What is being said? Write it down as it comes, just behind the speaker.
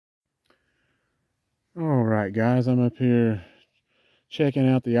All right, guys, I'm up here checking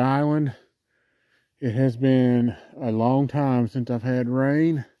out the island. It has been a long time since I've had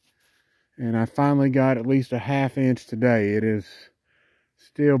rain, and I finally got at least a ½ inch today. It is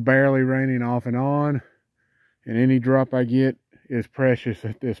still barely raining off and on, and any drop I get is precious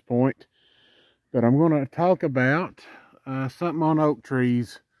at this point. But I'm going to talk about something on oak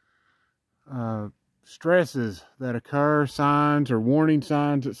trees, stresses that occur, signs or warning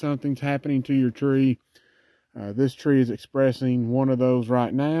signs that something's happening to your tree. This tree is expressing one of those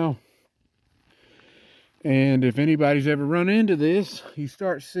right now. And if anybody's ever run into this, you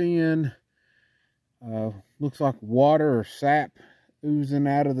start seeing, looks like water or sap oozing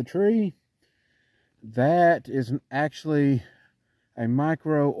out of the tree. That is actually a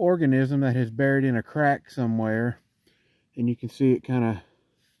microorganism that has buried in a crack somewhere. And you can see it kind of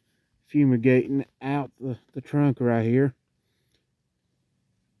fumigating out the trunk right here.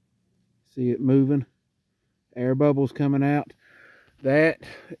 See it moving. Air bubbles coming out. It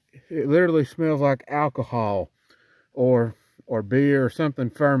literally smells like alcohol or beer or something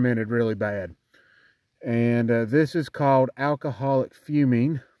fermented really bad. And this is called alcoholic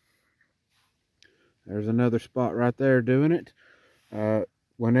fuming. There's another spot right there doing it.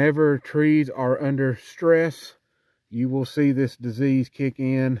 Whenever trees are under stress, you will see this disease kick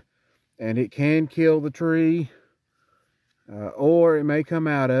in, and it can kill the tree. Or it may come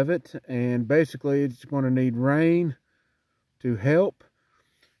out of it, and basically it's going to need rain to help.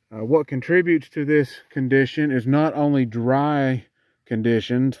 What contributes to this condition is not only dry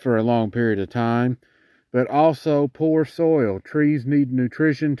conditions for a long period of time, but also poor soil. Trees need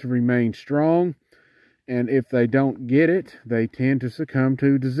nutrition to remain strong, and if they don't get it, they tend to succumb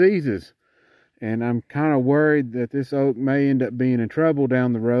to diseases. And I'm kind of worried that this oak may end up being in trouble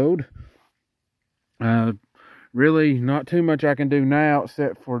down the road. Really, not too much I can do now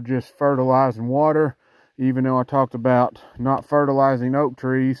except for just fertilizing water, even though I talked about not fertilizing oak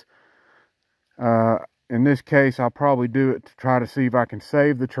trees. In this case, I'll probably do it to try to see if I can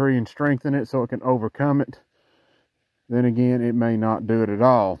save the tree and strengthen it so it can overcome it. Then again, it may not do it at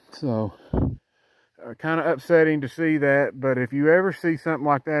all. So, kind of upsetting to see that, but if you ever see something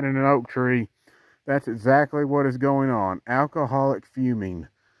like that in an oak tree, that's exactly what is going on. Alcoholic fuming.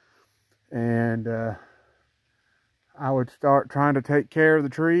 And I would start trying to take care of the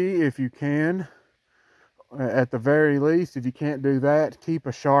tree if you can. At the very least, if you can't do that, keep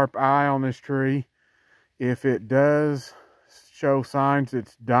a sharp eye on this tree. If it does show signs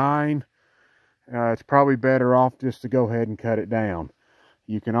it's dying, it's probably better off just to go ahead and cut it down.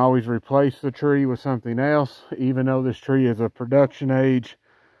 You can always replace the tree with something else, even though this tree is a production age.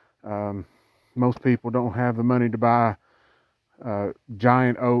 Most people don't have the money to buy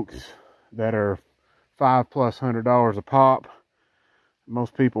giant oaks that are $500+ a pop.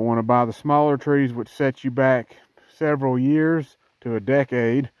 Most people want to buy the smaller trees, which sets you back several years to a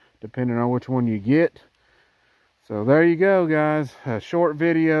decade, depending on which one you get. So there you go, guys. A short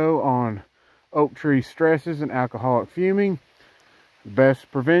video on oak tree stresses and alcoholic fuming. The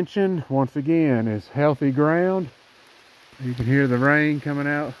best prevention, once again, is healthy ground. You can hear the rain coming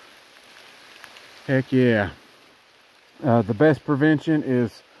out. Heck yeah. The best prevention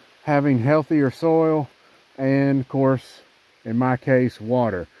is having healthier soil and, of course, in my case,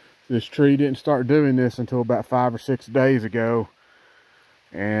 water. This tree didn't start doing this until about 5 or 6 days ago,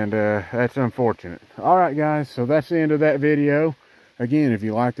 and that's unfortunate. All right, guys, so that's the end of that video. Again, if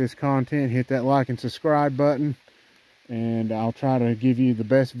you like this content, hit that like and subscribe button, and I'll try to give you the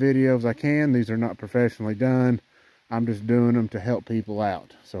best videos I can. These are not professionally done. I'm just doing them to help people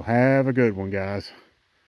out. So have a good one, guys.